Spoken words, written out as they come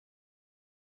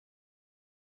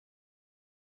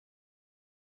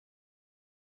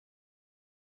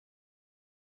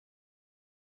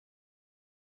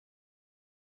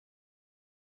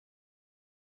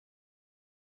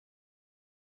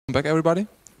Welcome back, everybody,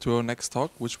 to our next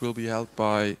talk, which will be held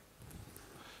by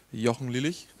Jochen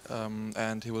Lillich,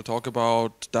 and he will talk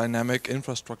about dynamic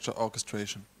infrastructure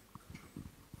orchestration.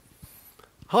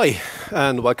 Hi,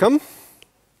 and welcome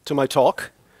to my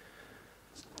talk.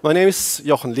 My name is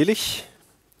Jochen Lillich.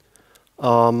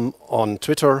 On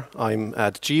Twitter, I'm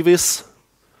at GVIS.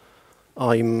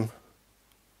 I'm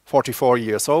 44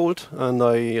 years old, and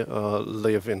I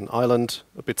live in Ireland,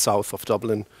 a bit south of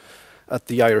Dublin, at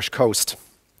the Irish coast.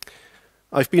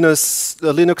 I've been a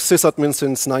Linux sysadmin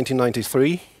since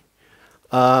 1993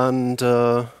 and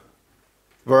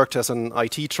worked as an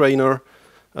IT trainer,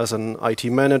 as an IT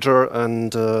manager,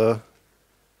 and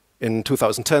in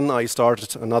 2010 I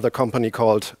started another company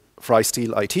called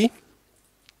Freistyle IT.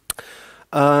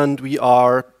 And we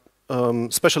are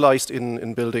specialized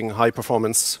in building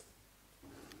high-performance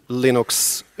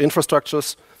Linux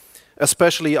infrastructures,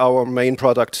 especially our main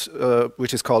product,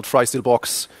 which is called Freistyle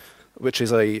Box, which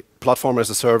is a platform as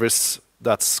a service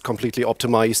that's completely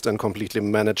optimized and completely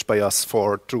managed by us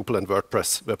for Drupal and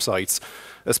WordPress websites,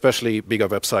 especially bigger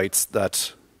websites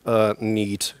that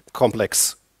need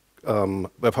complex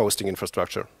web hosting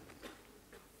infrastructure.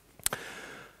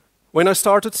 When I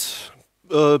started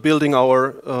building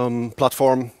our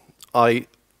platform, I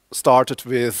started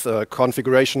with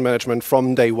configuration management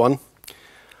from day one.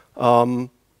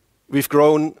 We've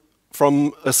grown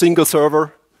from a single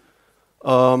server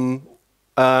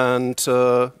and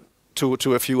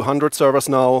to a few hundred servers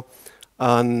now.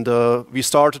 And we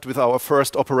started with our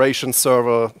first operations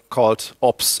server called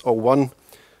Ops01,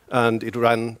 and it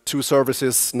ran two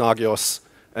services, Nagios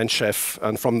and Chef.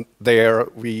 And from there,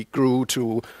 we grew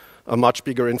to a much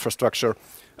bigger infrastructure.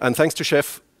 And thanks to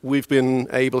Chef, we've been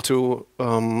able to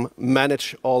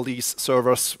manage all these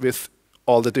servers with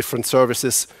all the different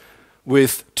services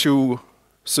with two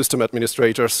system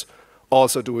administrators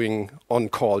also doing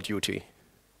on-call duty.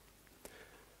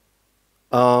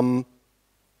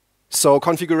 So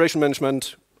configuration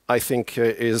management, I think,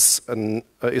 is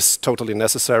totally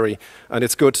necessary, and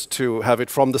it's good to have it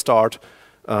from the start,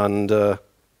 and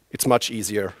it's much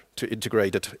easier to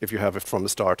integrate it if you have it from the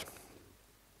start.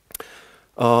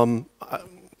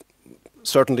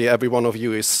 Certainly every one of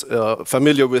you is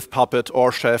familiar with Puppet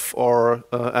or Chef or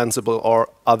Ansible or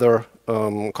other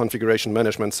configuration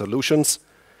management solutions.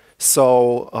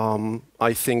 So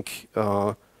I think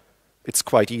it's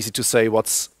quite easy to say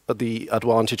what's the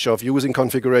advantage of using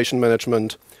configuration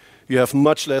management. You have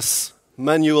much less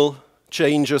manual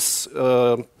changes.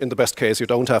 In the best case, you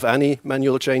don't have any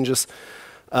manual changes.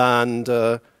 And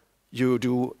you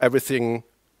do everything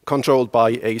controlled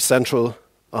by a central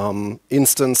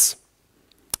instance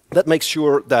that makes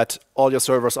sure that all your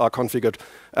servers are configured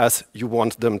as you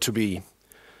want them to be.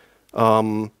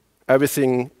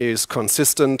 Everything is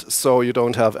consistent, so you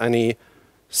don't have any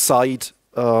side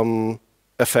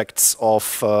effects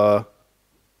of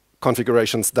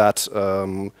configurations that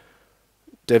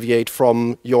deviate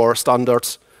from your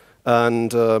standards,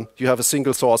 and you have a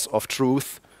single source of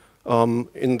truth.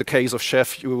 In the case of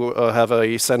Chef, you have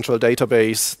a central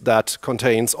database that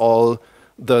contains all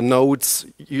the nodes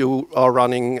you are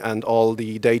running and all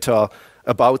the data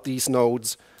about these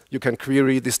nodes. You can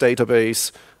query this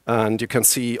database, and you can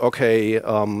see, okay,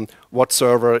 what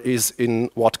server is in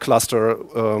what cluster,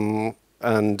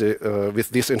 and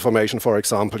with this information, for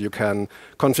example, you can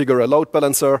configure a load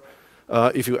balancer.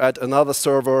 If you add another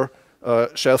server,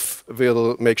 Chef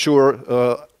will make sure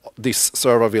this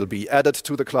server will be added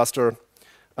to the cluster.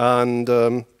 And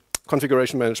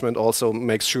configuration management also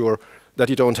makes sure that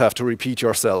you don't have to repeat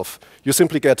yourself. You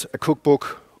simply get a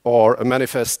cookbook or a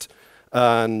manifest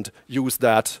and use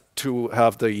that to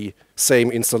have the same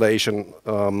installation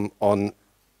on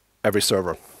every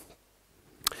server.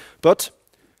 But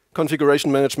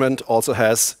configuration management also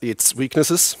has its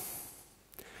weaknesses.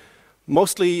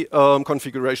 Mostly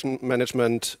configuration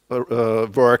management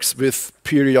works with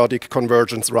periodic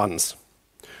convergence runs.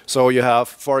 So you have,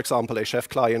 for example, a Chef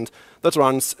client that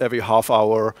runs every half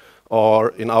hour,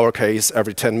 or in our case,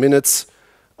 every 10 minutes.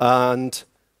 And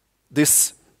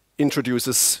this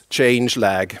introduces change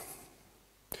lag.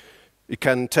 It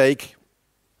can take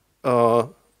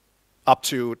up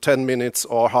to 10 minutes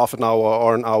or half an hour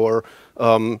or an hour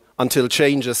until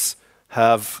changes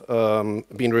have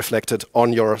been reflected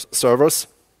on your servers.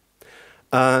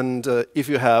 And if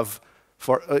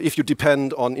you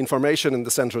depend on information in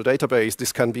the central database,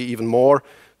 this can be even more,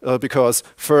 because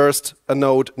first a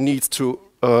node needs to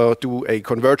do a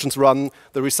convergence run.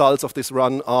 The results of this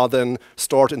run are then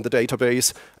stored in the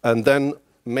database, and then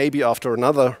maybe after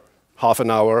another half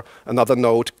an hour, another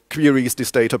node queries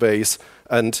this database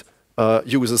and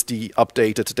uses the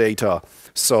updated data.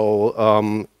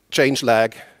 So change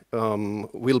lag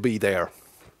will be there.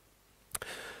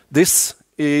 This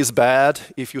is bad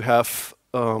if you have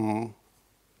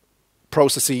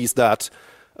processes that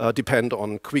depend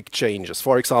on quick changes.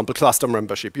 For example, cluster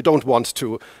membership. You don't want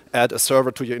to add a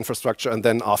server to your infrastructure and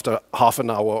then after half an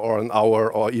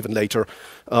hour or even later,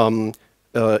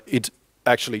 it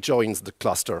actually joins the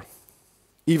cluster.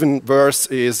 Even worse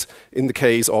is in the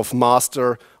case of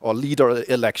master or leader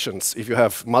elections. If you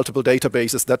have multiple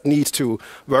databases that need to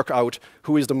work out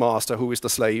who is the master, who is the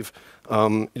slave,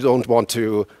 you don't want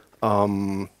to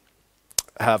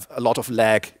have a lot of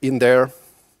lag in there.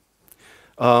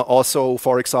 Also,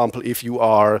 for example, if you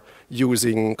are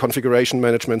using configuration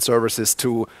management services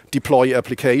to deploy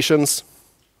applications,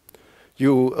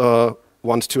 you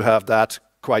want to have that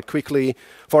quite quickly.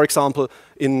 For example,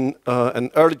 in an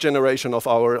early generation of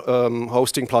our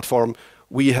hosting platform,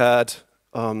 we had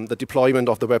the deployment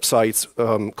of the websites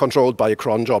controlled by a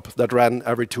cron job that ran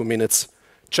every 2 minutes,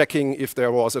 checking if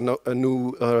there was a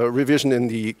new revision in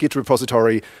the Git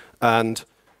repository and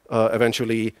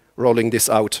eventually rolling this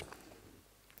out.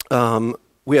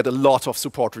 We had a lot of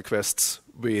support requests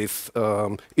with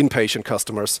impatient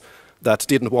customers that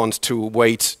didn't want to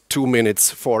wait 2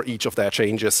 minutes for each of their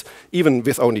changes, even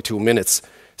with only 2 minutes.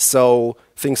 So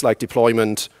things like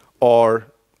deployment or,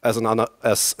 as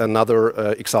another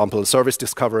example, service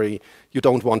discovery, you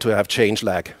don't want to have change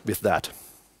lag with that.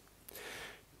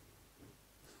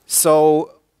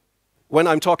 So when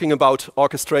I'm talking about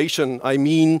orchestration, I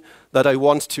mean that I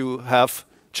want to have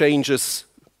changes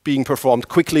being performed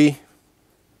quickly,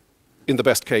 in the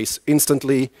best case,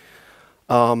 instantly.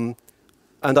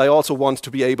 And I also want to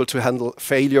be able to handle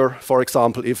failure. For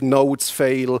example, if nodes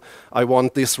fail, I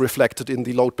want this reflected in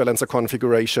the load balancer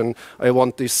configuration. I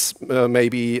want this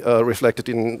maybe reflected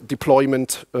in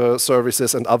deployment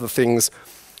services and other things.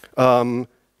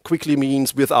 Quickly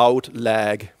means without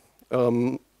lag.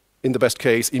 In the best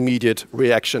case, immediate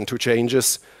reaction to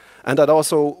changes. And I'd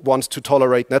also want to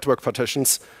tolerate network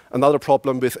partitions. Another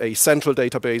problem with a central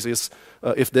database is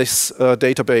if this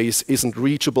database isn't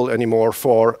reachable anymore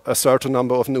for a certain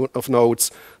number of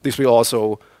nodes, this will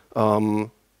also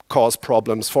cause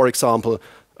problems. For example,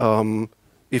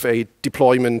 if a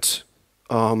deployment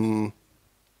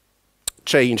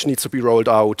change needs to be rolled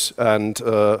out and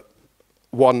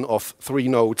one of 3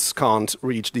 nodes can't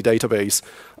reach the database,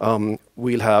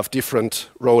 we'll have different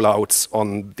rollouts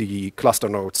on the cluster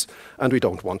nodes, and we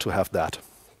don't want to have that.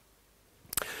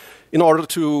 In order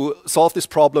to solve this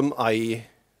problem, I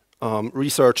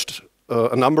researched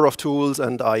a number of tools,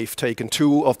 and I've taken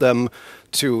 2 of them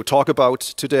to talk about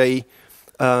today.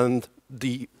 And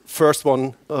the first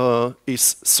one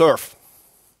is serf.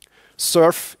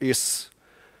 Serf is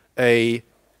a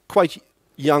quite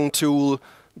young tool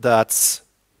that's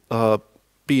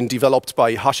been developed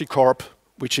by HashiCorp,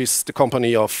 which is the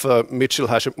company of Mitchell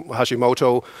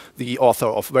Hashimoto, the author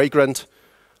of Vagrant.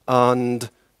 And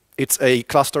it's a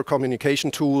cluster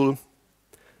communication tool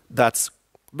that's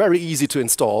very easy to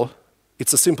install.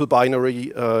 It's a simple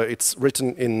binary. It's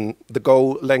written in the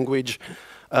Go language.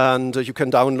 And you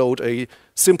can download a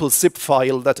simple zip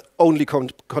file that only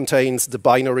contains the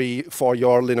binary for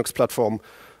your Linux platform.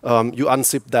 You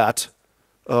unzip that,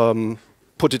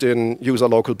 put it in user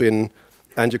local bin,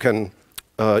 and you can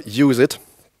use it.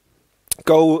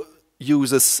 Go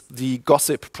uses the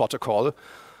Gossip protocol,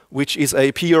 which is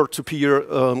a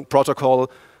peer-to-peer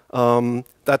protocol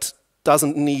that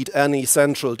doesn't need any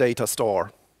central data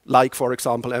store, like, for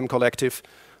example, mCollective,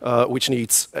 which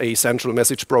needs a central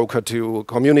message broker to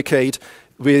communicate.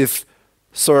 With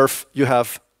serf, you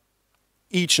have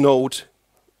each node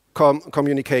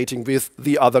communicating with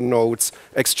the other nodes,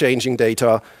 exchanging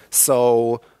data,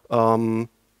 so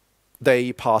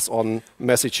they pass on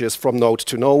messages from node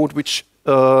to node, which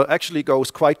actually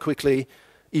goes quite quickly,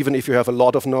 even if you have a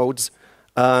lot of nodes.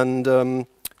 And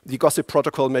the Gossip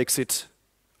protocol makes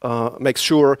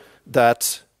sure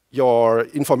that your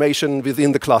information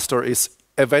within the cluster is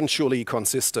eventually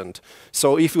consistent.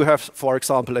 So if you have, for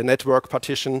example, a network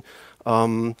partition,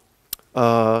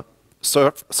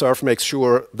 serf makes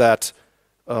sure that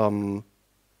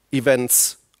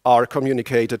events are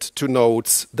communicated to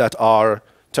nodes that are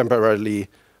temporarily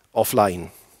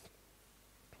offline.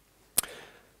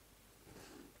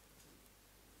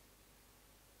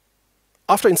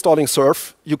 After installing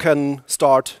serf, you can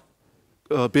start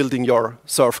building your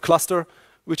serf cluster,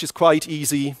 which is quite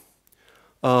easy.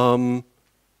 I'll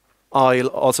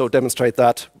also demonstrate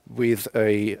that with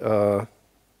a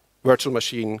virtual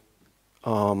machine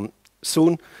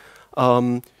soon.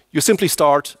 You simply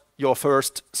start your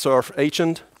first serf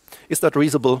agent. Is that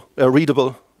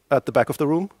readable at the back of the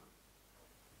room?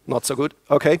 Not so good.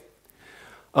 Okay.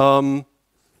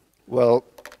 Well,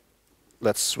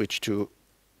 let's switch to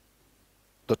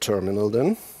the terminal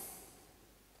then.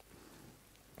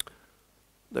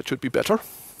 That should be better.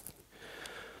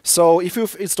 So if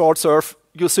you've installed serf,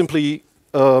 you simply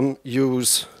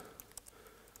use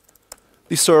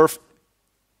the serf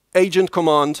agent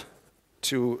command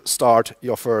to start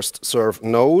your first serf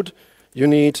node. You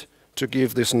need to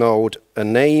give this node a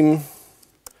name.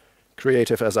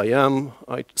 Creative as I am,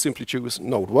 I simply choose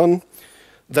node 1.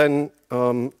 Then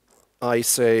I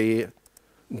say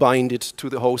bind it to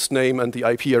the host name and the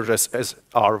IP address as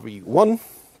RV1.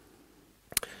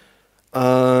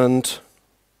 And,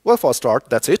 well, for a start,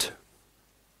 that's it.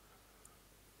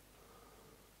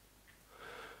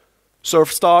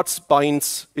 Serf starts,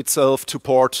 binds itself to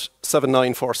port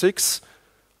 7946.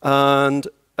 And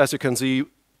as you can see,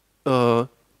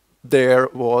 there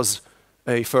was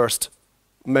a first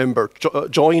member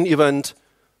join event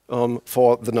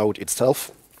for the node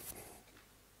itself.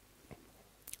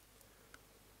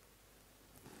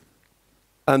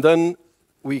 And then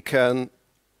we can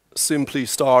simply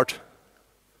start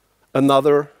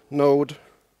another node,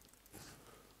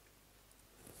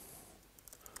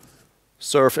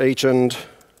 serf agent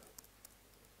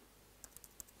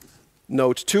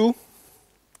node 2,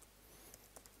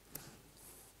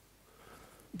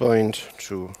 bind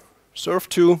to serf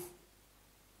 2.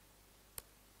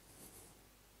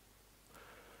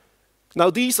 Now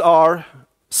these are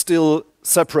still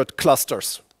separate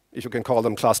clusters, if you can call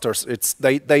them clusters.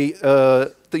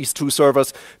 These two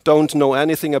servers don't know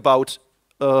anything about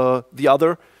the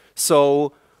other.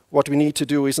 So what we need to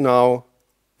do is now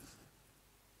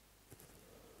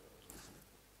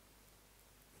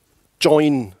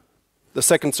join the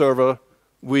second server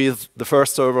with the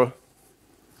first server.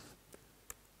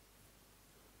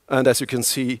 And as you can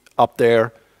see up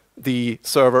there, the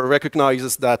server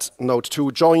recognizes that node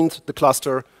 2 joined the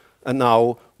cluster, and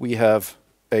now we have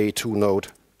a 2-node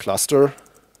cluster,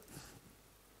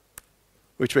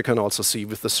 which we can also see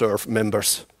with the serf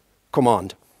members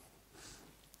command.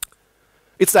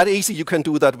 It's that easy. You can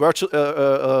do that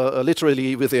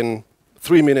literally within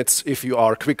 3 minutes if you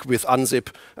are quick with unzip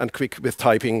and quick with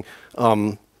typing.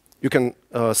 You can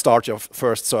start your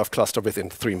first serf cluster within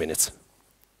 3 minutes.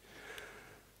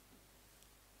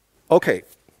 Okay.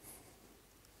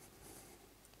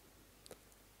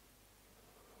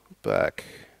 Back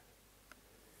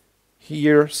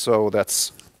here, so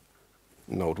that's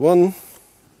node 1,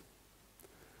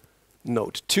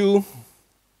 node 2.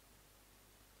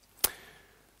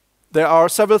 There are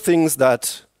several things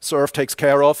that serf takes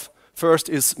care of. First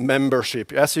is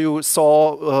membership. As you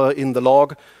saw in the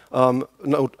log,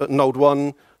 node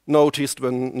 1 noticed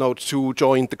when node 2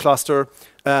 joined the cluster,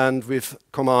 and with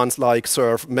commands like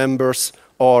serf members,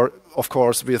 or of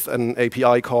course with an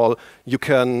API call, you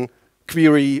can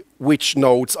query which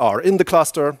nodes are in the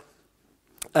cluster.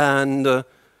 And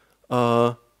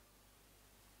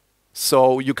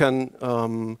so you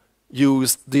can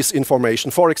use this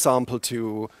information, for example,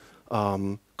 to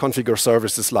configure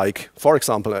services like, for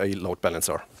example, a load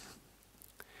balancer.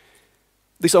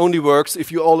 This only works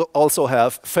if you also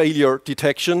have failure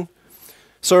detection.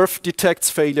 Serf detects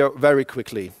failure very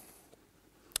quickly.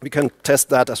 We can test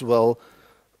that as well.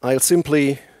 I'll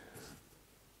simply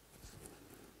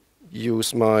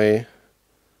use my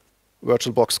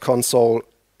VirtualBox console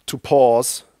to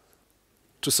pause,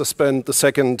 to suspend the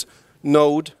second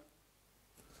node,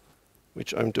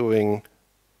 which I'm doing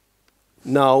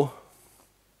now.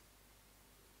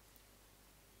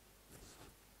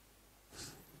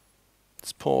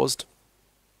 It's paused.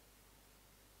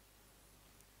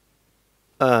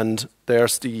 And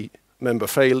there's the member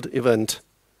failed event.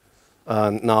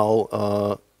 And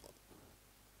now,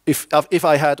 if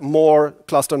I had more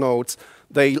cluster nodes,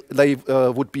 they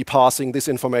would be passing this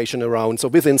information around. So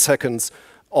within seconds,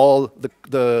 all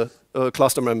the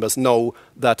cluster members know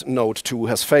that node 2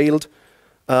 has failed.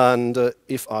 And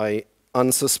if I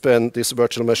unsuspend this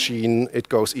virtual machine, it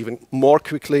goes even more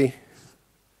quickly.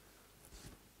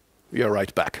 We are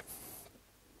right back.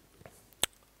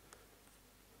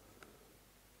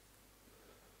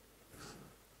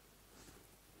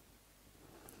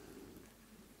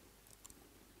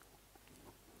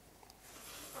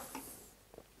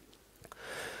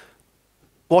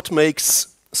 What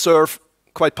makes serf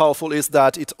quite powerful is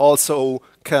that it also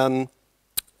can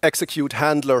execute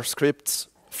handler scripts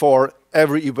for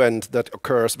every event that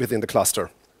occurs within the cluster.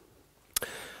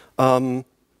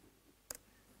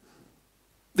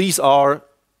 These are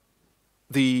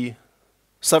the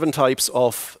 7 types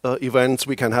of events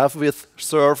we can have with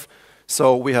serf.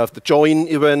 So we have the join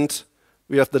event,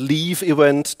 we have the leave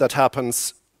event that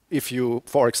happens if you,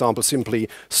 for example, simply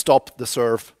stop the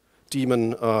serf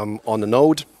daemon on a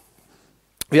node.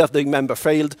 We have the member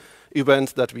failed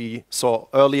event that we saw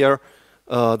earlier.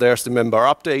 There's the member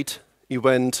update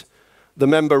event. The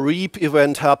member reap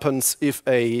event happens if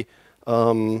a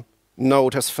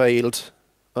node has failed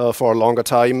for a longer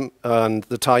time and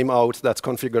the timeout that's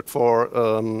configured for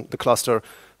the cluster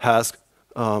has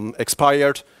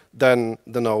expired. Then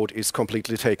the node is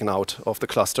completely taken out of the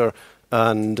cluster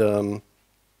and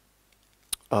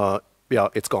yeah,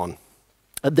 it's gone.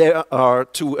 And there are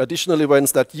two additional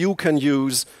events that you can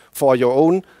use for your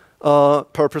own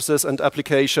purposes and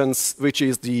applications, which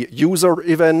is the user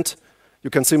event. You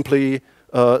can simply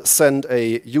send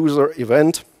a user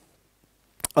event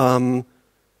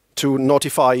to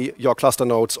notify your cluster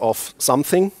nodes of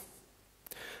something.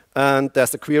 And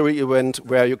there's the query event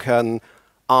where you can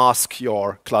ask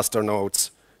your cluster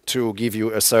nodes to give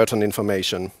you a certain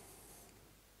information.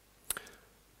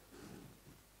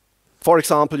 For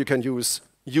example, you can use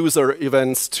user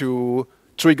events to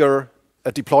trigger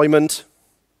a deployment.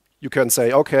 You can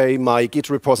say, okay, my Git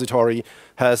repository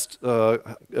has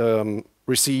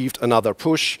received another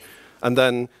push, and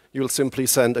then you'll simply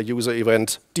send a user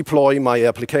event, deploy my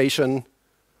application.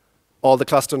 All the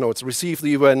cluster nodes receive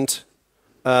the event,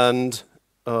 and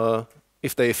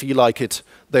if they feel like it,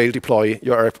 they'll deploy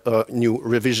your new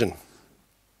revision.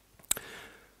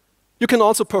 You can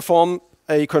also perform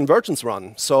a convergence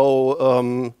run.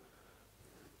 So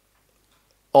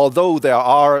although there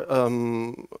are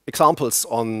examples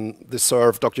on the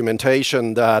serf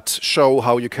documentation that show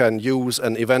how you can use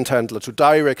an event handler to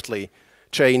directly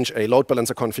change a load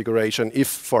balancer configuration if,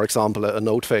 for example, a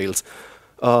node fails,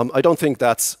 I don't think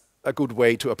that's a good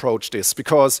way to approach this,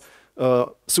 because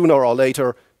sooner or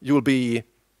later you'll be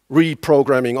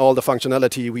reprogramming all the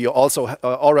functionality we also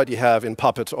already have in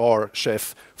Puppet or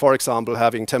Chef. For example,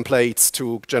 having templates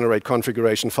to generate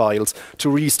configuration files, to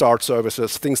restart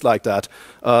services, things like that.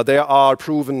 There are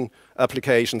proven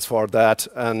applications for that,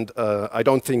 and I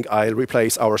don't think I'll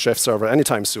replace our Chef server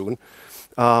anytime soon.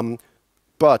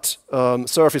 But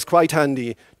serf is quite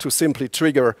handy to simply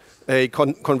trigger a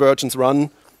convergence run,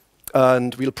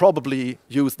 and we'll probably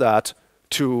use that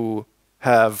to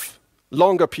have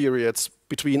longer periods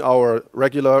between our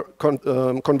regular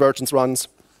convergence runs.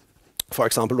 For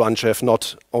example, run Chef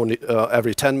not only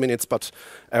every 10 minutes, but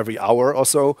every hour or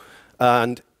so.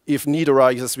 And if need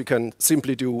arises, we can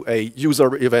simply do a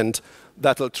user event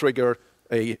that'll trigger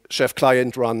a Chef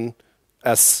client run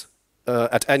as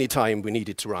at any time we need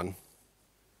it to run.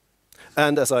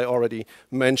 And as I already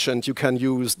mentioned, you can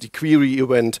use the query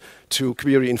event to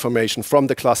query information from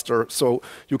the cluster. So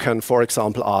you can, for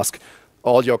example, ask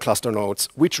all your cluster nodes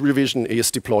which revision is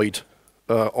deployed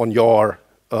on your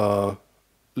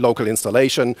local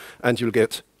installation, and you'll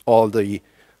get all the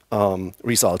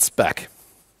results back.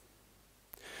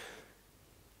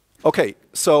 Okay,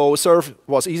 so serf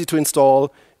was easy to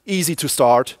install, easy to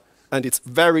start, and it's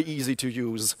very easy to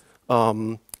use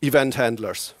event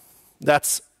handlers.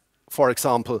 That's, for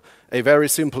example, a very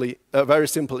simple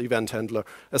event handler,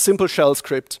 a simple shell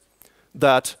script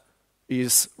that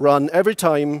is run every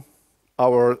time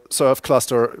our serf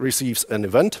cluster receives an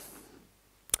event,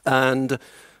 and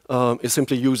it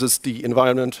simply uses the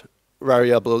environment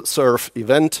variable serf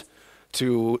event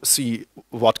to see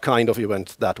what kind of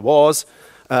event that was.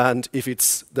 And if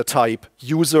it's the type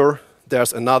user,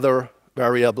 there's another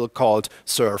variable called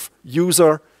serf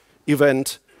user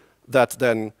event that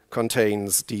then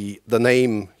contains the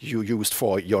name you used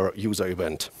for your user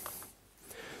event.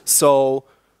 So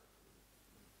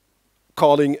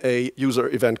calling a user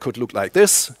event could look like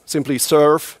this: simply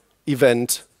serf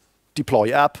event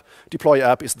deploy app. Deploy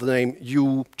app is the name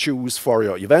you choose for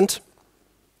your event.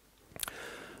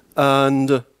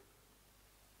 And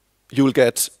you'll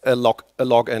get a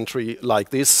log entry like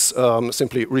this,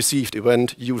 simply received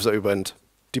event, user event,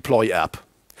 deploy app.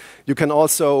 You can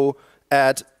also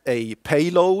add a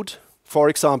payload. For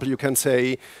example, you can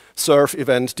say serf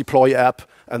event deploy app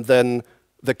and then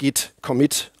the git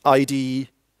commit ID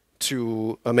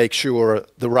to make sure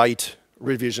the right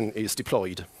revision is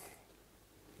deployed.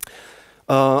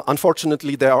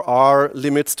 Unfortunately, there are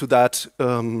limits to that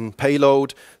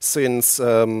payload. Since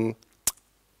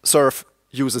serf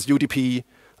uses UDP,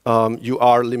 you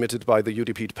are limited by the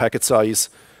UDP packet size,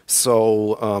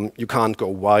 so you can't go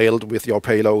wild with your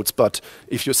payloads. But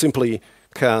if you simply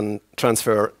can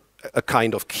transfer a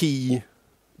kind of key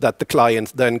that the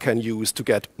client then can use to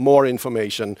get more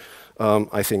information,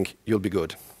 I think you'll be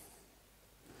good.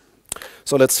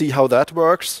 So let's see how that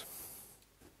works.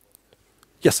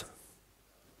 Yes?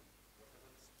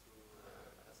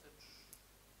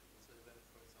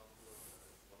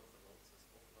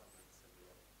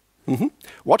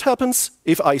 What happens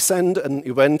if I send an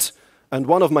event and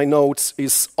one of my nodes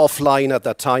is offline at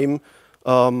that time?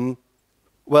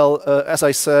 Well, as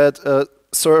I said,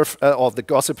 serf, or the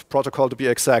gossip protocol to be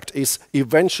exact, is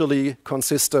eventually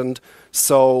consistent.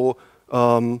 So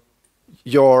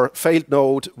your failed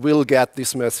node will get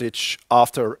this message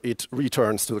after it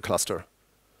returns to the cluster.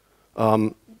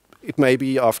 It may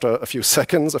be after a few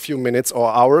seconds, a few minutes,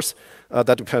 or hours.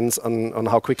 That depends on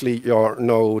how quickly your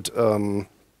node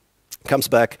comes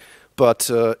back, but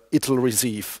it'll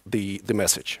receive the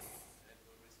message.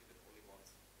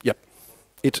 Yep,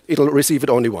 it'll receive it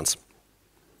only once.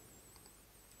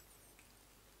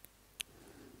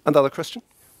 Another question?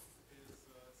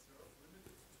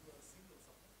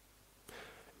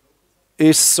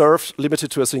 Is serf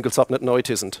limited to a single subnet? No, it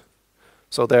isn't.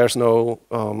 So there's no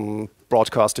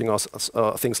broadcasting or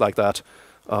things like that.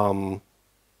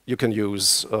 You can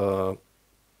use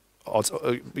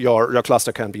also, your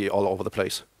cluster can be all over the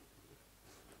place.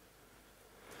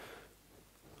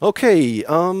 Okay,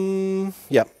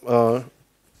 yeah.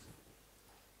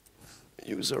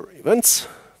 User events.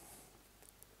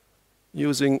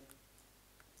 Using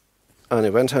an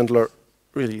event handler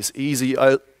really is easy.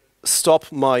 I'll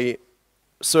stop my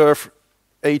serf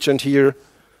agent here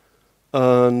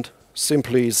and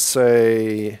simply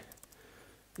say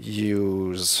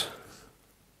use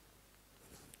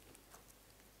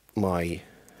my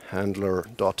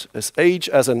handler.sh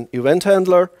as an event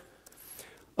handler.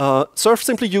 Serf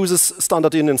simply uses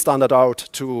standard in and standard out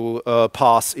to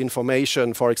pass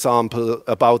information, for example,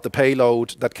 about the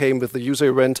payload that came with the user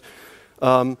event.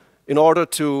 In order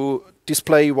to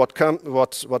display what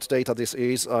data this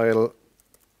is, I'll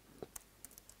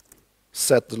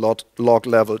set the log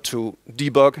level to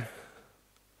debug.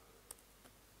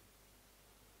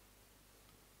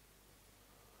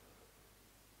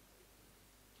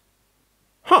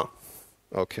 Huh,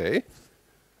 okay.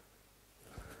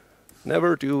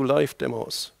 Never do live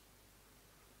demos.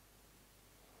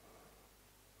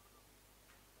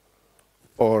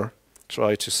 Or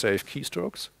try to save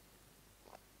keystrokes.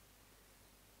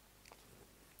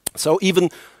 So even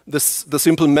the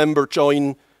simple member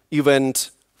join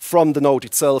event from the node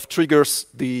itself triggers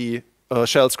the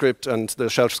shell script, and the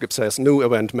shell script says new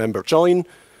event member join.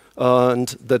 And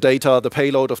the data, the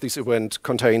payload of this event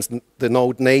contains the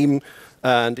node name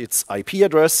and its IP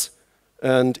address.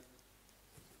 And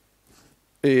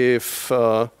if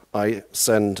I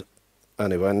send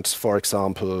an event, for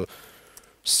example,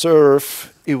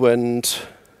 serf event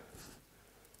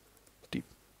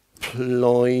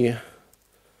deploy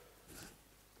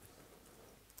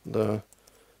the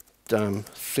damn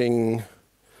thing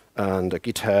and a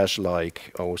git hash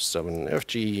like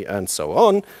 07fg and so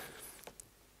on.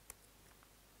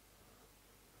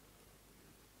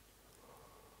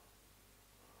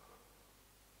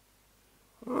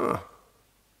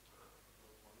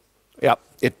 Yeah,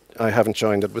 I haven't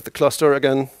joined it with the cluster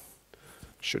again.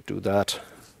 Should do that.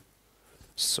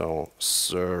 So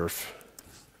serf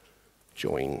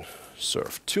join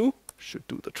serf2 should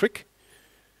do the trick.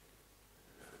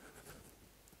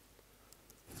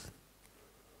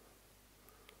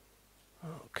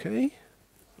 Okay,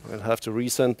 I'll have to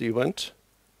resend the event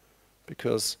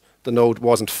because the node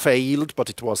wasn't failed, but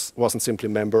it wasn't simply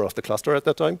a member of the cluster at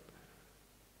that time.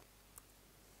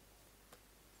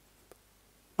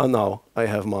 And now I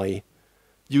have my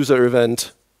user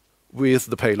event with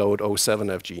the payload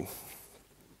 07fg.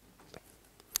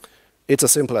 It's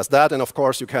as simple as that, and of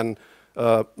course you can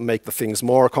make the things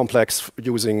more complex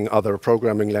using other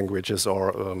programming languages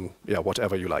or yeah,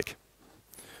 whatever you like.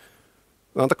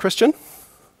 Another question?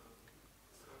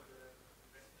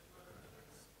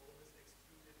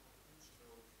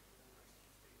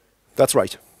 That's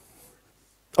right.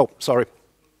 Oh, sorry.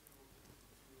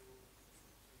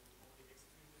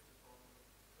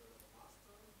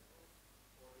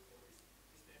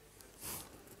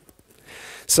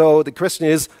 So the question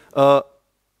is,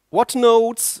 what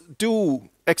nodes do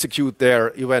execute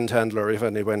their event handler if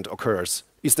an event occurs?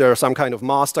 Is there some kind of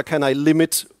master? Can I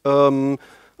limit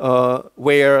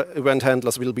where event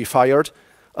handlers will be fired?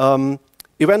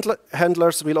 Event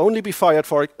handlers will only be fired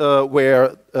for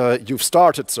where you've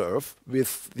started serf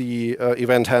with the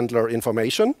event handler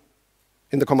information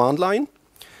in the command line.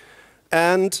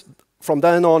 And from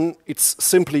then on, it's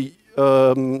simply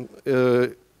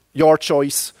your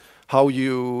choice how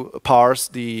you parse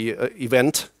the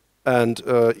event, and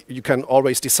you can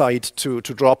always decide to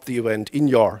drop the event in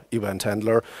your event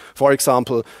handler. For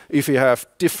example, if you have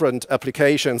different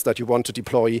applications that you want to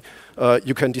deploy,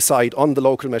 you can decide on the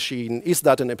local machine, is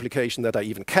that an application that I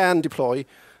even can deploy?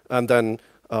 And then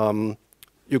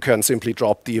you can simply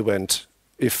drop the event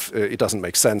if it doesn't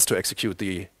make sense to execute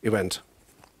the event.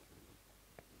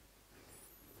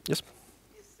 Yes?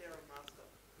 Is there a master?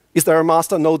 Is there a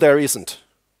master? No, there isn't.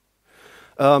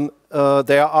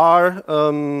 There are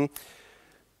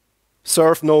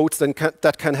serf nodes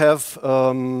that can have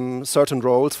certain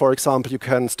roles. For example, you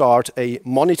can start a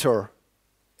monitor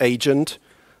agent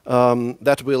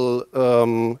that will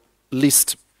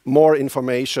list more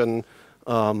information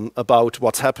about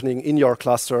what's happening in your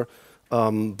cluster,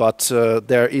 but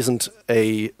there isn't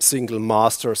a single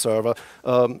master server.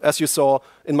 As you saw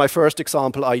in my first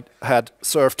example, I had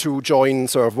serf2 join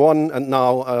serf1, and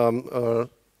now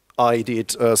I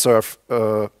did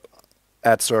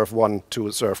add serf1 to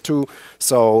serf2,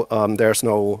 so there's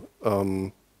no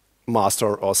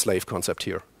master or slave concept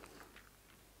here.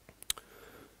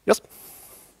 Yes? Is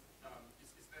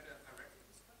that a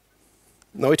hierarchical structure?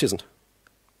 No, it isn't. So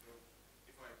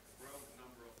if I grow the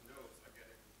number of nodes, I get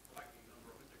a likely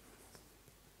number of interconnects.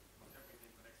 Not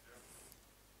everything connects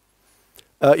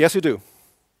there. Yes, you do.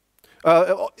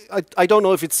 I don't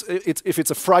know if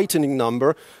it's a frightening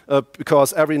number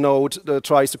because every node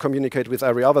tries to communicate with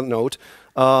every other node.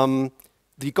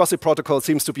 The gossip protocol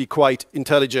seems to be quite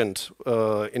intelligent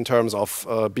in terms of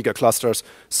bigger clusters,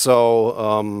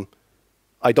 so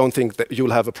I don't think that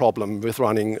you'll have a problem with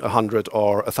running 100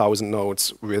 or 1,000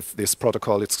 nodes with this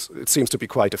protocol. It seems to be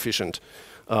quite efficient.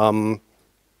 I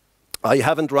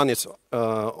haven't run it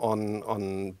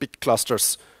on big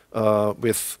clusters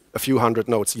with a few hundred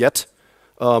nodes yet,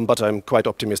 but I'm quite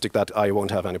optimistic that I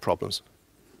won't have any problems.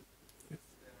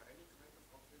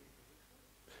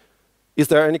 Is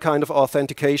there any kind of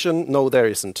authentication? No, there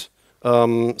isn't.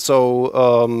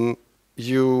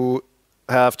 You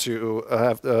have to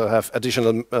have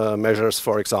additional measures,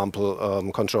 for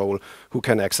example, control who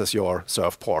can access your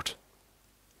serf port.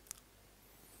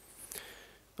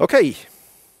 Okay,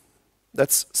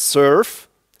 that's serf.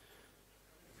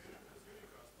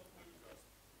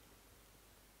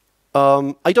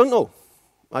 I don't know.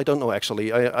 I don't know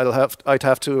actually. I'd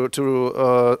have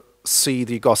to see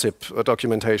the gossip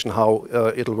documentation how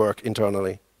it'll work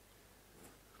internally.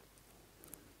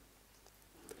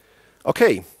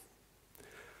 Okay.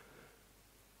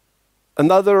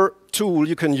 Another tool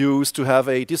you can use to have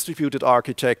a distributed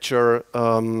architecture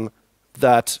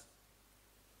that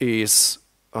is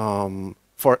on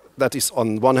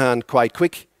one hand quite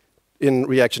quick in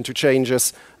reaction to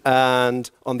changes,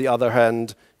 and on the other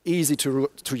hand easy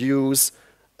to use,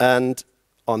 and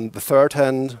on the third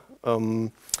hand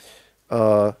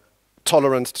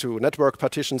tolerant to network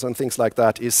partitions and things like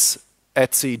that, is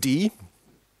etcd.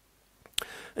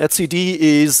 etcd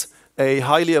is a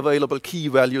highly available key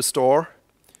value store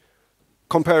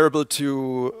comparable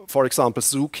to, for example,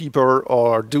 Zookeeper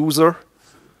or Doozer.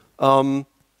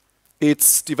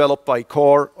 It's developed by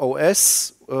Core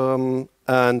OS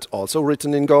and also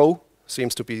written in Go.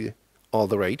 Seems to be all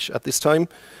the rage at this time.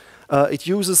 It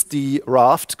uses the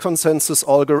raft consensus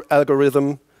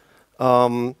algorithm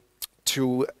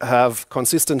to have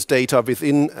consistent data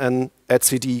within an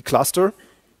etcd cluster,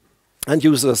 and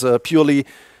uses a purely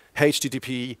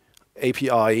HTTP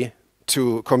API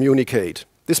to communicate.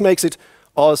 This makes it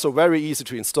also very easy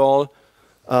to install.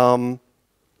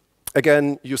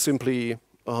 Again, you simply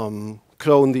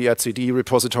clone the etcd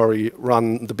repository,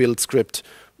 run the build script.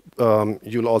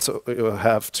 You'll also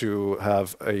have to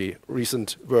have a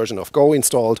recent version of Go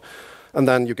installed, and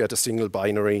then you get a single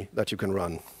binary that you can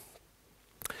run.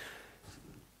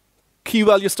 Key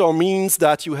value store means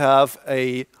that you have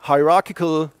a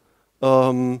hierarchical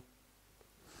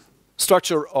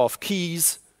structure of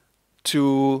keys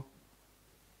to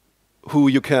who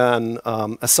you can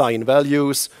assign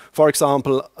values. For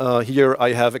example, here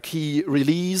I have a key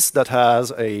release that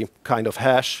has a kind of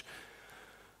hash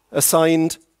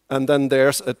assigned, and then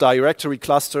there's a directory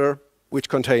cluster which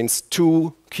contains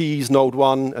two keys, node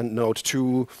 1 and node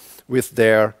 2, with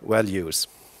their values.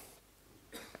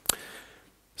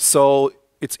 So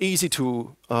it's easy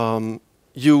to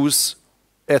use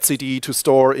etcd to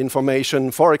store information,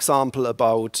 for example,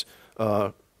 about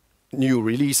new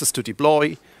releases to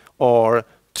deploy, or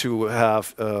to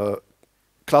have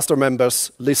cluster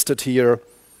members listed here.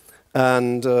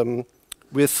 And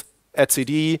with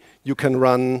etcd, you can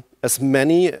run as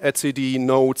many etcd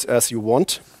nodes as you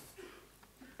want.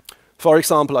 For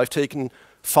example, I've taken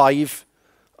 5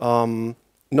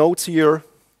 nodes here,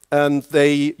 and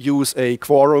they use a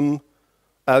quorum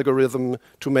algorithm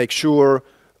to make sure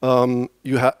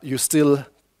you still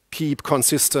keep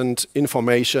consistent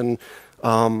information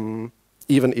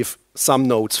even if some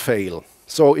nodes fail.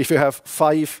 So if you have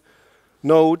 5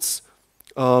 nodes,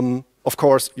 of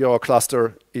course your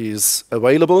cluster is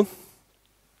available.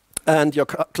 and your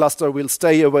cluster will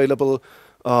stay available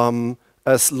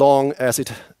as long as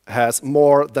it has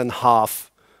more than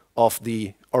half of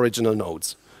the original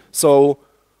nodes. So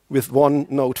with one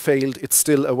node failed, it's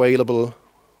still available.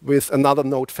 With another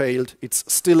node failed, it's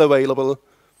still available.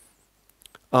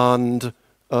 And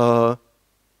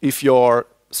if your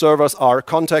servers are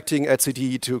contacting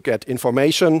etcd to get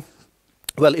information,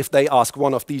 well, if they ask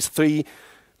one of these three,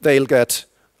 they'll get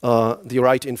the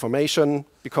right information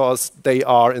because they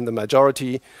are in the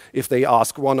majority. If they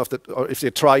ask one of the, or if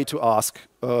they try to ask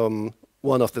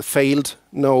one of the failed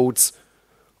nodes,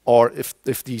 or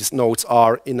if these nodes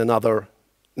are in another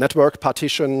network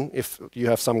partition, if you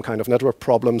have some kind of network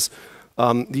problems,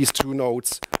 these two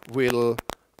nodes will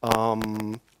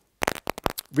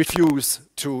refuse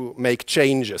to make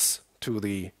changes to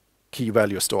the key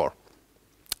value store.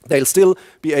 They'll still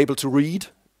be able to read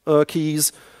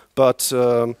keys, but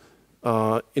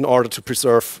in order to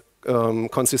preserve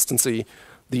consistency,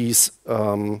 these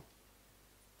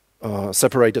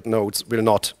separated nodes will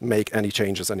not make any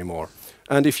changes anymore.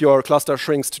 And if your cluster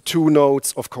shrinks to 2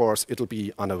 nodes, of course, it'll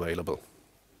be unavailable.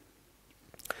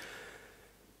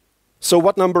 So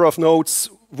what number of nodes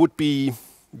would be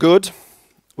good?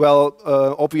 Well,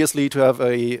 obviously, to have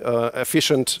a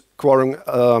efficient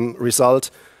quorum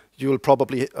result, you'll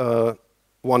probably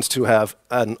want to have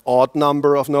an odd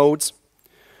number of nodes.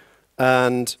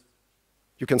 And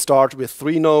you can start with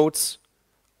 3 nodes.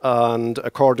 And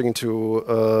according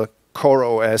to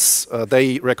CoreOS,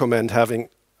 they recommend having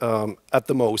at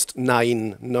the most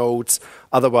 9 nodes.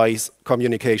 Otherwise,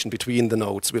 communication between the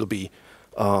nodes will be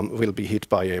hit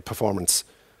by a performance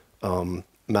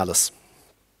malus.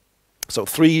 So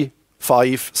 3,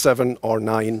 5, 7, or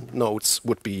 9 nodes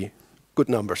would be good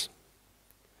numbers.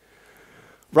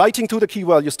 Writing to the key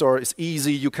value store is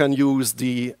easy. You can use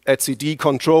the etcd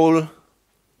control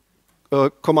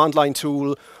command line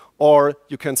tool, or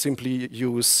you can simply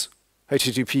use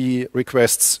HTTP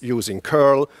requests using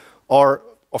curl, or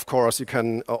of course you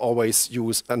can always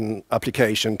use an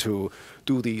application to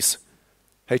do these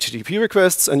HTTP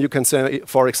requests, and you can say,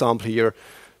 for example here,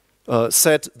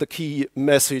 set the key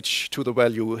message to the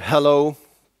value hello,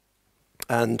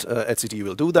 and etcd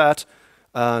will do that.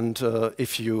 And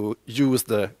if you use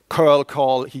the curl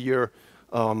call here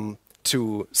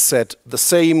to set the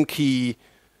same key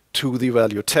to the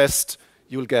value test,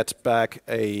 you'll get back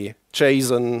a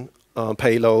JSON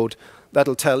payload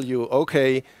that'll tell you,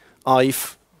 okay,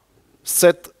 I've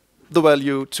set the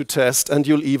value to test, and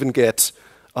you'll even get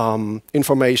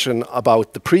information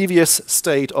about the previous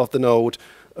state of the node.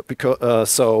 Because,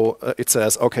 so it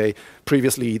says, okay,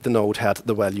 previously the node had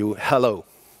the value hello.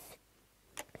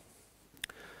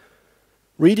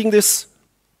 Reading this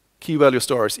key value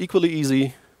store is equally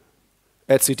easy.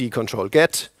 etcd control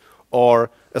get, or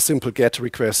a simple get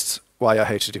request via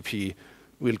HTTP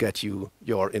will get you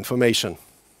your information.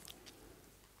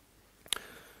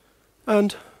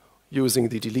 And using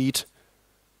the delete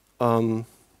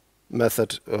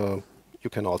method, you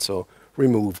can also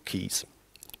remove keys.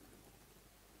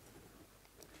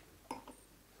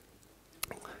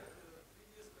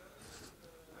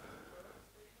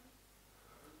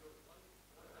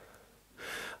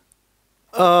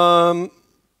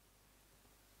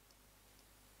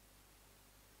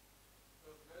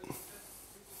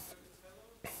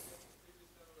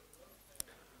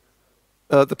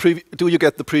 Do you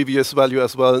get the previous value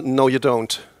as well? No, you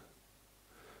don't.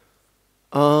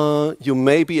 You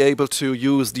may be able to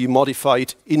use the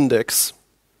modified index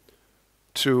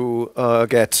to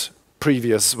get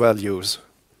previous values.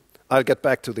 I'll get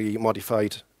back to the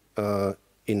modified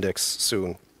index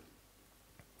soon.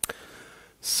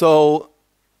 So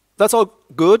that's all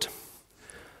good,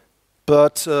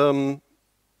 but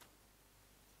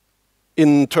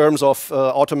in terms of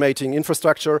automating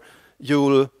infrastructure,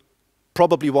 you'll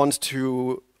probably want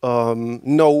to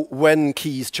know when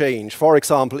keys change. For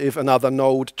example, if another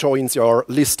node joins your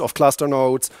list of cluster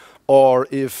nodes, or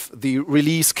if the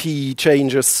release key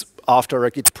changes after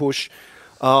a git push,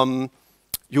 you'll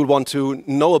want to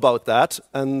know about that,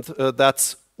 and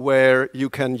that's where you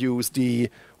can use the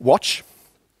watch,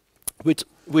 which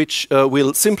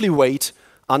will simply wait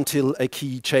until a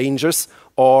key changes,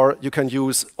 or you can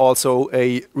use also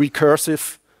a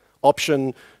recursive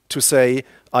option to say,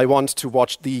 I want to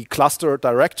watch the cluster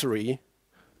directory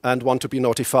and want to be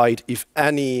notified if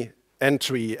any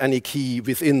entry, any key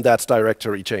within that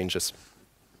directory changes.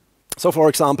 So for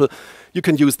example, you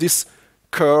can use this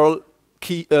curl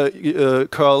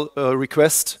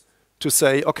request to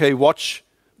say, okay, watch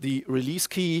the release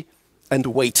key and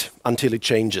wait until it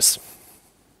changes.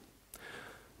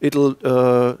 It'll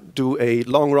do a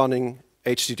long-running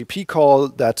HTTP call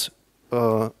that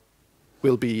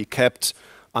will be kept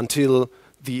until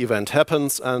the event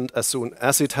happens, and as soon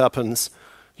as it happens,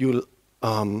 you'll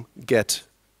get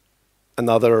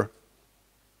another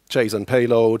JSON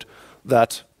payload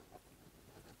that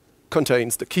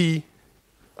contains the key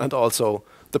and also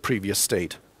the previous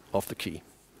state of the key.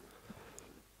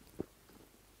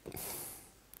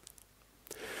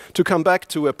 To come back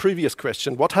to a previous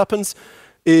question, what happens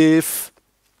if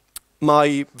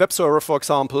my web server, for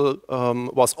example,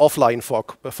 was offline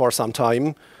for some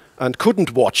time and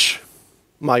couldn't watch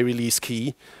my release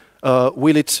key? How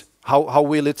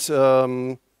will it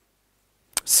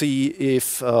see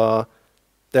if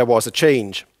there was a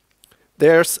change?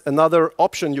 There's another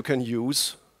option you can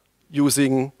use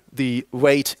using the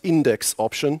wait index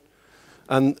option.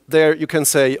 And there you can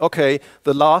say, okay,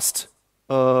 the last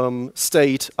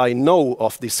state I know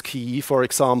of this key, for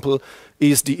example,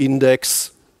 is the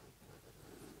index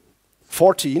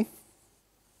 14.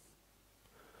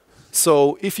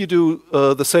 So if you do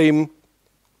the same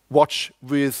watch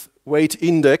with wait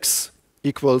index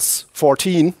equals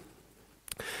 14,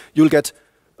 you'll get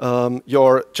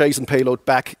your JSON payload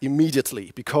back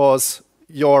immediately because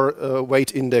your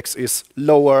wait index is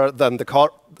lower than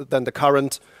the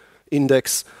current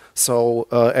index. So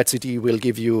etcd will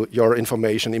give you your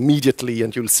information immediately,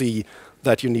 and you'll see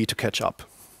that you need to catch up.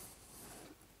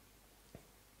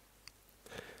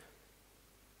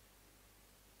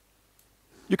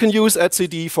 You can use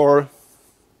etcd for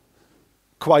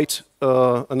quite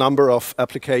a number of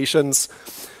applications.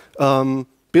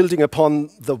 Building upon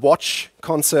the watch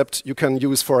concept, you can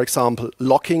use, for example,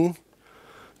 locking.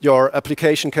 Your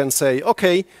application can say,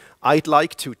 okay, I'd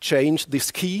like to change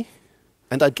this key,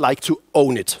 and I'd like to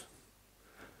own it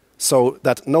so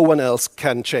that no one else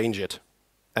can change it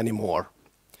anymore.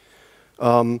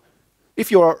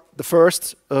 If you're the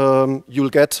first,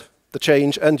 you'll get the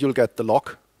change and you'll get the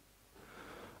lock.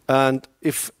 And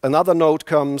if another node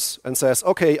comes and says,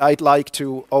 okay, I'd like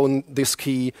to own this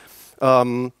key,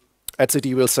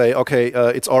 etcd will say, okay,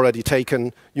 it's already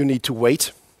taken, you need to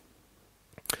wait.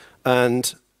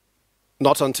 And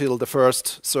not until the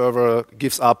first server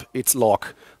gives up its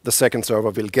lock, the second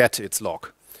server will get its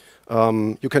lock.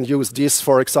 You can use this,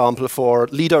 for example, for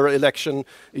leader election.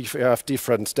 If you have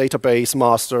different database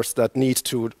masters that need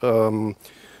to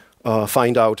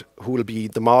find out who will be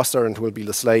the master and who will be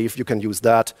the slave, you can use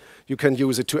that. You can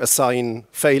use it to assign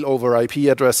failover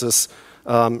IP addresses.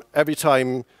 Every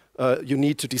time you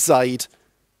need to decide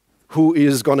who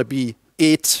is going to be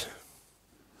it,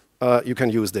 you can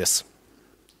use this.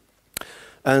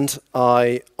 And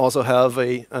I also have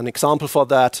an example for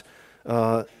that,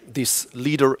 this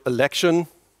leader election.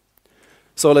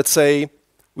 So let's say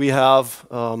we have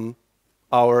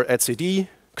our etcd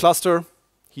cluster,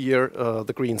 here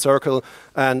the green circle,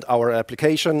 and our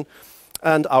application.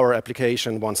 And our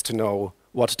application wants to know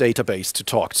what database to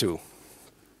talk to.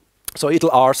 So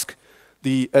it'll ask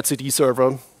the etcd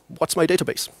server, what's my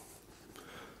database?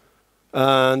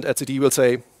 And etcd will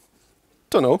say,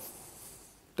 don't know.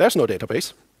 There's no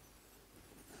database.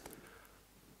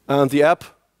 And the app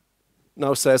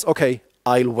now says, okay,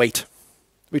 I'll wait,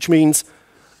 which means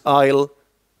I'll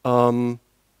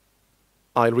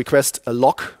request a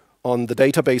lock on the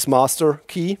database master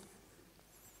key.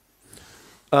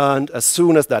 And as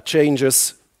soon as that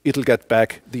changes, it'll get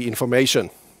back the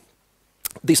information.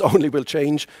 This only will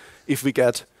change if we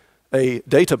get a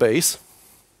database.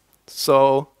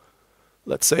 So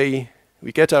let's say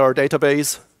we get our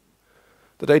database.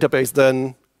 The database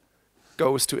then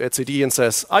goes to etcd and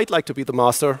says, I'd like to be the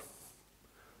master.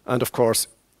 And of course,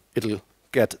 it'll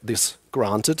get this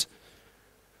granted.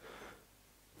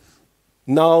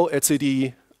 Now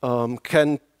etcd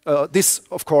this,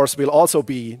 of course, will also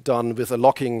be done with a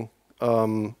locking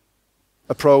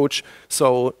approach.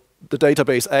 So the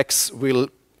database X will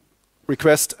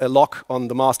request a lock on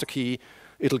the master key.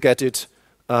 It'll get it,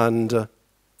 and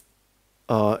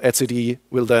etcd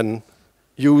will then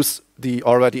use the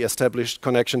already established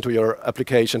connection to your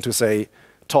application to say,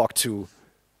 talk to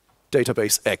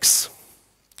database X.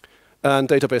 And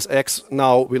database X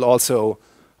now will also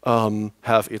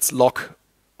have its lock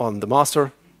on the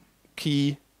master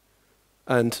key,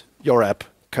 and your app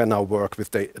can now work with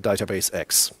database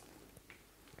X.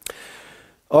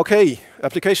 Okay,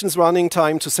 applications running,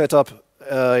 time to set up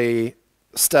a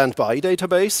standby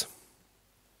database.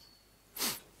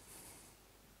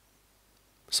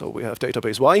 So we have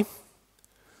database Y,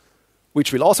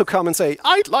 which will also come and say,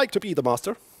 I'd like to be the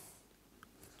master.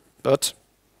 But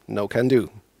no can do.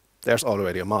 There's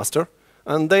already a master,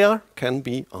 and there can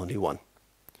be only one.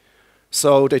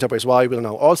 So database Y will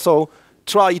now also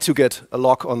try to get a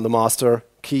lock on the master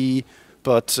key,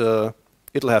 but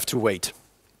it'll have to wait.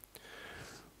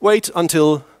 wait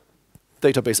until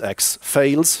database X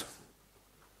fails,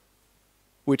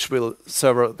 which will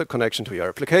sever the connection to your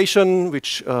application,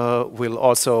 which will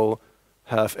also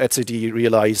have etcd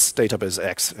realize database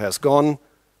X has gone.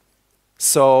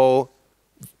 So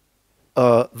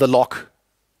the lock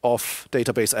of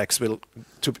database X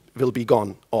will be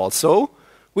gone also,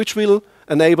 which will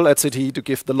enable etcd to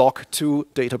give the lock to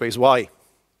database Y.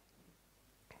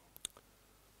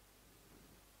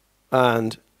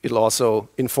 And it'll also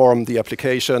inform the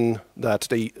application that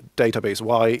the database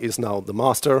Y is now the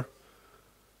master.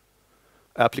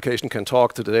 Application can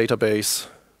talk to the database,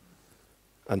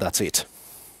 and that's it.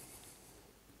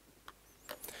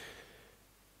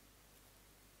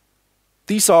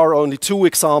 These are only two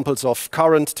examples of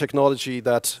current technology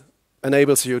that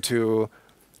enables you to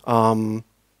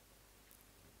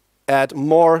add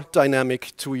more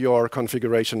dynamic to your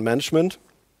configuration management.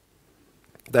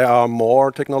 There are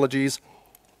more technologies.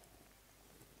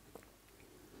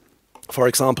 For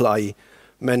example, I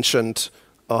mentioned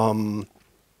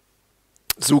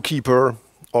Zookeeper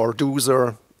or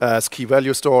Doozer as key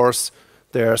value stores.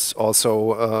 There's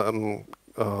also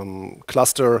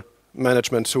cluster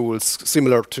management tools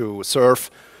similar to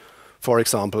serf, for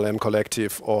example,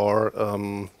 mcollective, or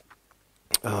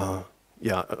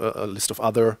a list of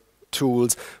other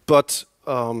tools. But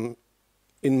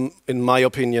in my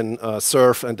opinion,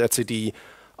 serf and etcd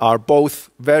are both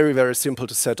very, very simple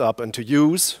to set up and to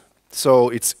use. So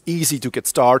it's easy to get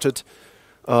started.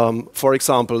 For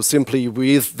example, simply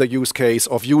with the use case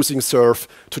of using serf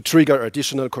to trigger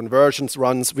additional convergence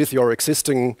runs with your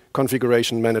existing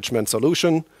configuration management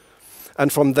solution.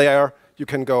 And from there, you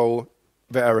can go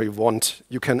wherever you want.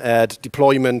 You can add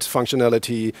deployment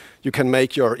functionality. You can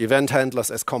make your event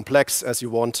handlers as complex as you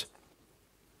want.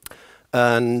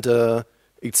 And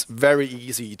it's very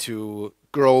easy to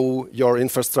grow your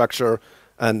infrastructure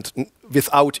and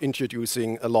without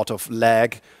introducing a lot of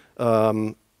lag,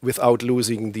 without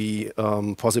losing the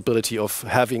possibility of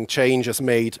having changes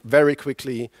made very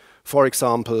quickly. For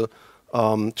example,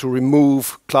 to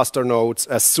remove cluster nodes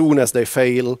as soon as they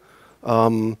fail,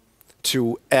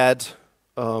 to add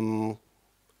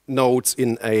nodes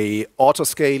in a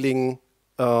auto-scaling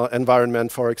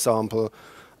environment, for example,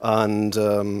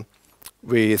 and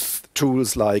with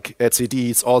tools like etcd,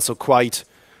 it's also quite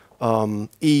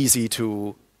easy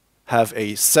to have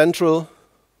a central,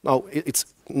 no, it's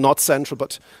not central,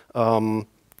 but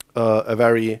a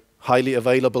very highly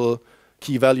available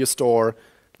key value store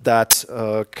that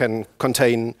can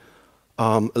contain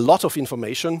a lot of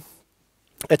information.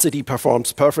 etcd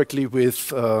performs perfectly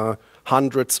with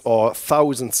hundreds or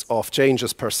thousands of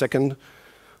changes per second.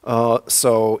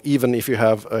 So even if you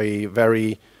have a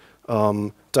very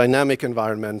dynamic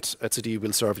environment, etcd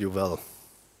will serve you well.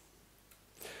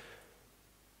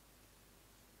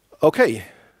 Okay.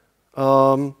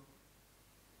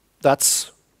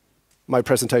 That's my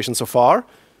presentation so far.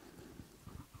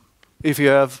 If you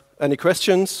have any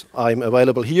questions, I'm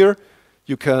available here.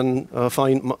 You can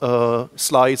find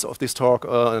slides of this talk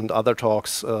and other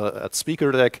talks at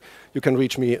Speaker Deck. You can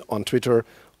reach me on Twitter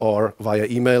or via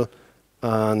email,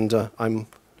 and I'm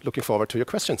looking forward to your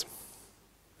questions.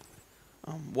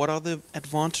 What are the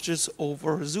advantages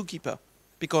over Zookeeper?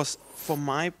 Because from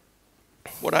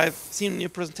what I've seen in your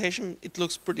presentation, it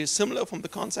looks pretty similar from the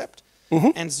concept.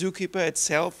 Mm-hmm. And Zookeeper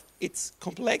itself, it's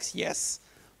complex, yes,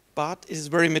 but it is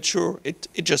very mature. It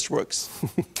just works.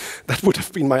 That would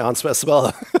have been my answer as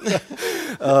well.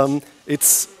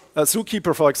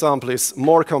 Zookeeper, for example, is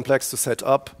more complex to set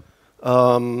up.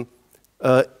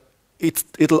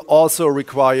 It'll also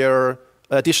require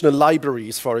additional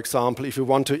libraries. For example, if you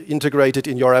want to integrate it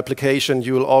in your application,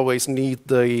 you'll always need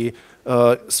the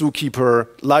Zookeeper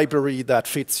library that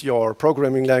fits your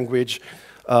programming language.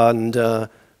 And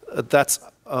that's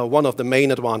one of the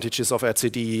main advantages of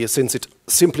etcd. Since it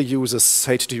simply uses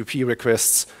HTTP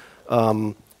requests,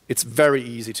 it's very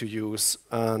easy to use,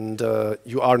 and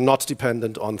you are not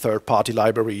dependent on third-party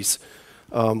libraries,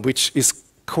 which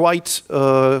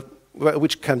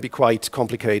can be quite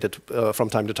complicated from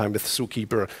time to time with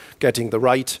Zookeeper, getting the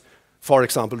right, for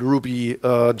example, Ruby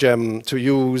gem to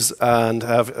use and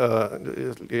have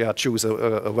choose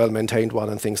a well-maintained one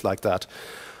and things like that.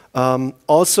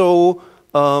 Also,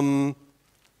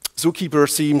 Zookeeper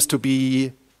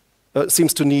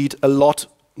seems to need a lot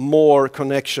more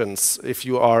connections if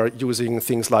you are using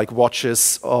things like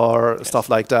watches or stuff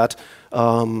like that.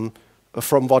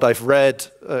 From what I've read,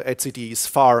 etcd is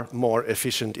far more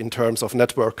efficient in terms of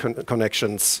network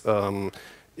connections to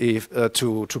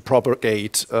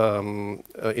propagate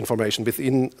information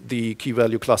within the key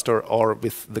value cluster or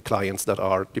with the clients that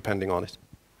are depending on it.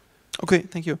 Okay,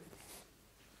 thank you.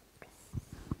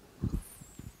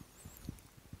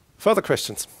 Further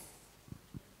questions?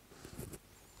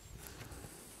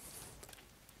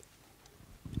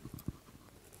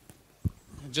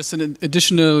 Just an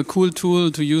additional cool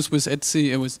tool to use with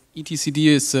etcd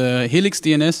is Helix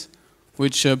DNS,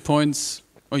 which points,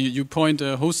 or you point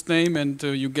a host name and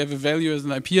you give a value as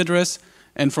an IP address,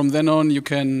 and from then on you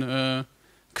can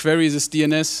query this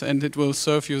DNS and it will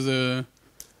serve you the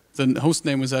host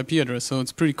name with IP address. So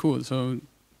it's pretty cool.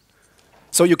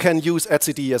 So you can use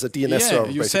etcd as a DNS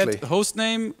server, you basically. set host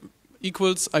name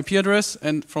equals IP address,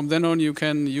 and from then on you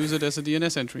can use it as a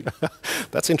DNS entry.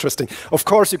 That's interesting. Of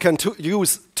course, you can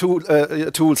use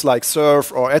tools like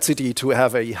serf or etcd to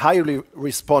have a highly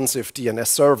responsive DNS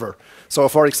server. So,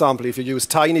 for example, if you use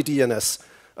tiny DNS,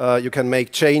 you can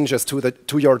make changes to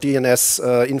your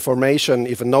DNS information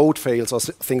if a node fails or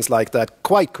things like that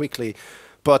quite quickly.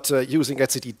 But using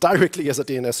etcd directly as a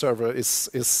DNS server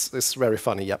is very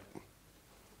funny. Yeah.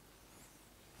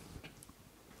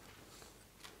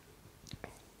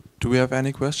 Do we have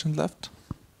any questions left?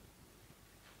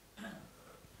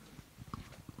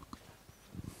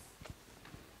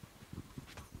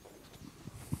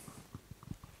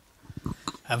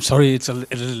 I'm sorry, it's a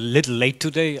little late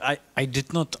today. I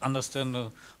did not understand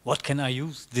what can I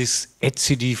use this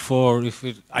etcd for if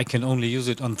I can only use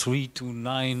it on 3 to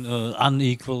 9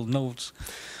 unequal nodes.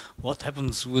 What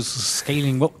happens with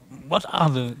scaling? What are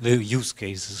the use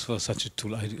cases for such a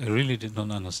tool? I really did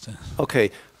not understand. Okay.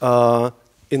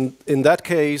 In that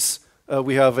case,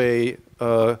 we have a,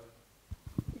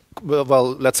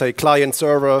 well, let's say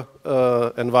client-server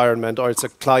environment, or it's a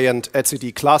client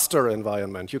etcd cluster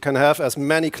environment. You can have as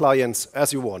many clients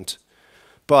as you want,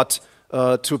 but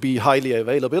to be highly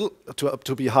available,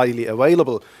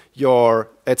 your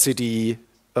etcd,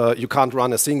 you can't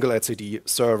run a single etcd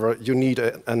server. You need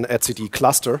an etcd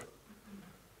cluster,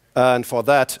 and for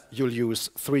that you'll use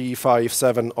 3, 5,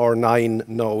 7, or 9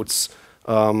 nodes.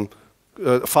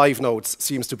 5 nodes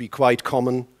seems to be quite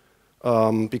common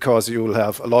because you will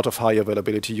have a lot of high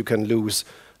availability. You can lose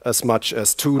as much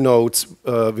as 2 nodes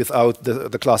without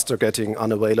the cluster getting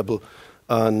unavailable,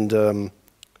 and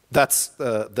that's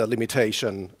the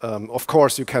limitation. Of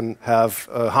course, you can have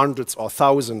hundreds or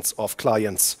thousands of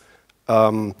clients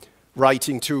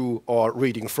writing to or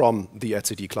reading from the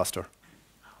etcd cluster.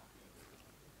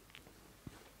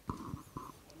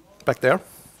 Back there.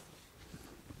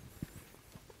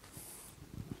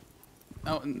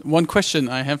 One question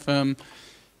I have,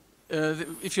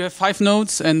 if you have 5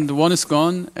 nodes and one is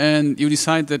gone and you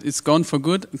decide that it's gone for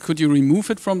good, could you remove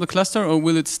it from the cluster, or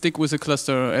will it stick with the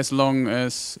cluster as long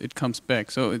as it comes back?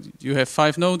 So you have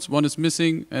 5 nodes, one is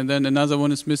missing and then another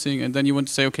one is missing, and then you want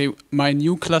to say, okay, my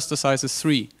new cluster size is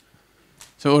 3.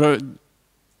 So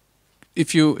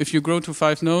if you grow to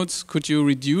 5 nodes, could you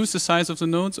reduce the size of the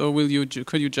nodes, or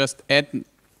could you just add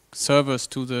servers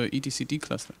to the etcd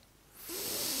cluster?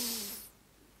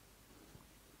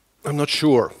 I'm not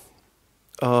sure.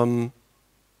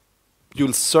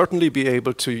 You'll certainly be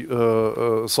able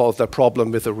to solve that problem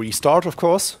with a restart, of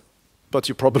course, but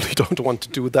you probably don't want to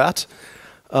do that.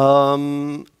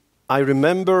 I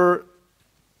remember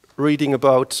reading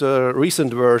about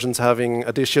recent versions having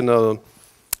additional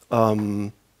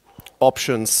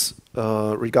options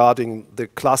regarding the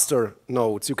cluster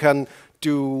nodes. You can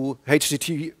do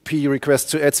HTTP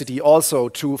requests to etcd also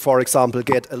to, for example,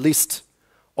 get a list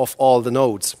of all the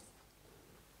nodes.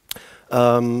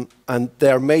 And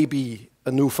there may be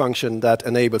a new function that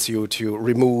enables you to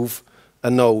remove a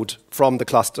node from the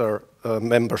cluster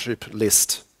membership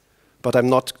list. But I'm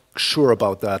not sure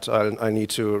about that. I need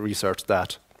to research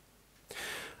that.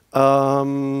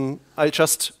 I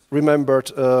just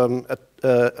remembered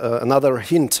another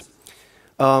hint.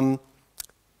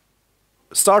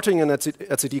 Starting an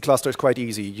etcd cluster is quite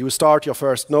easy. You start your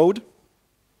first node,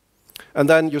 and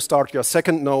then you start your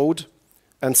second node,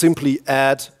 and simply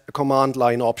add a command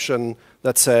line option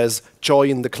that says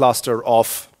join the cluster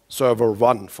of server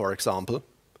 1, for example.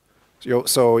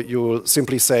 So you'll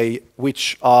simply say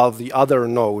which are the other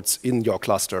nodes in your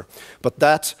cluster. But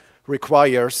that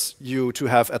requires you to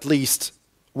have at least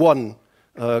one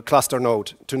cluster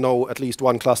node, to know at least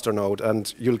one cluster node,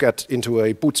 and you'll get into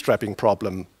a bootstrapping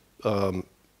problem.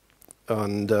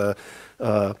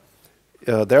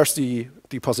 There's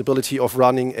the possibility of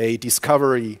running a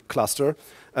discovery cluster,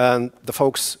 and the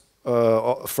folks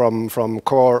from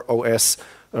Core OS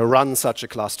run such a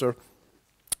cluster.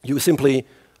 You simply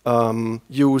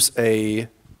use an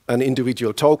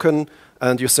individual token,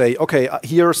 and you say, okay,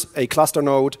 here's a cluster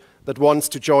node that wants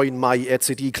to join my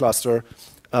etcd cluster,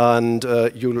 and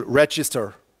you'll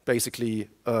register basically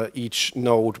each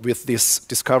node with this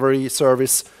discovery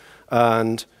service,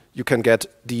 and you can get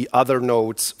the other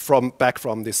nodes back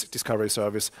from this discovery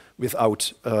service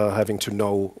without having to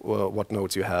know what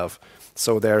nodes you have.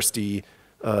 So there's the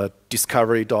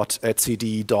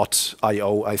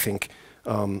discovery.etcd.io, I think,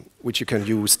 which you can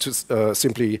use to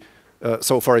simply.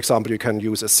 So, for example, you can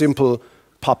use a simple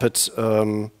Puppet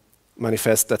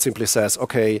manifest that simply says,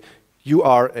 okay, you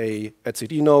are a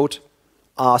etcd node,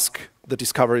 ask the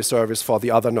discovery service for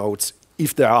the other nodes,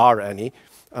 if there are any,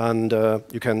 and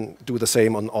you can do the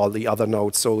same on all the other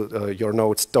nodes, so your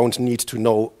nodes don't need to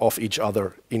know of each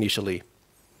other initially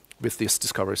with this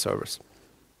discovery service.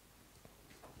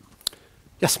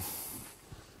 Yes?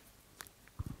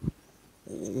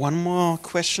 One more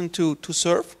question to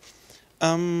serf.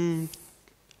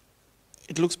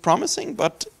 It looks promising,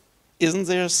 but isn't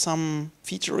there some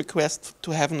feature request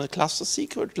to have a cluster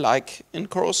secret like in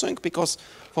CoroSync? Because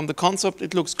from the concept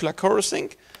it looks like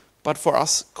CoroSync, but for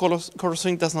us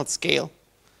CoroSync does not scale.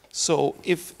 So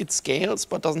if it scales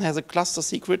but doesn't have a cluster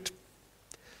secret,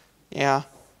 yeah,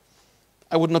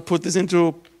 I would not put this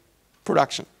into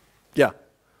production. Yeah.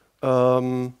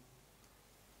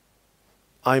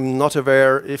 I'm not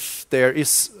aware if there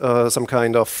is some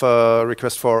kind of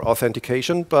request for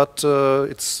authentication, but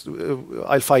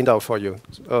I'll find out for you.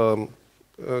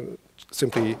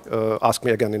 Simply ask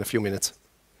me again in a few minutes.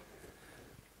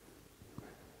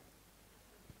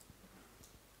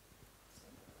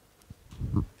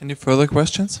 Any further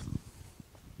questions?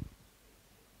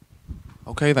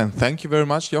 Okay then, thank you very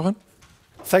much, Jochen.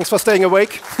 Thanks for staying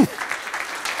awake.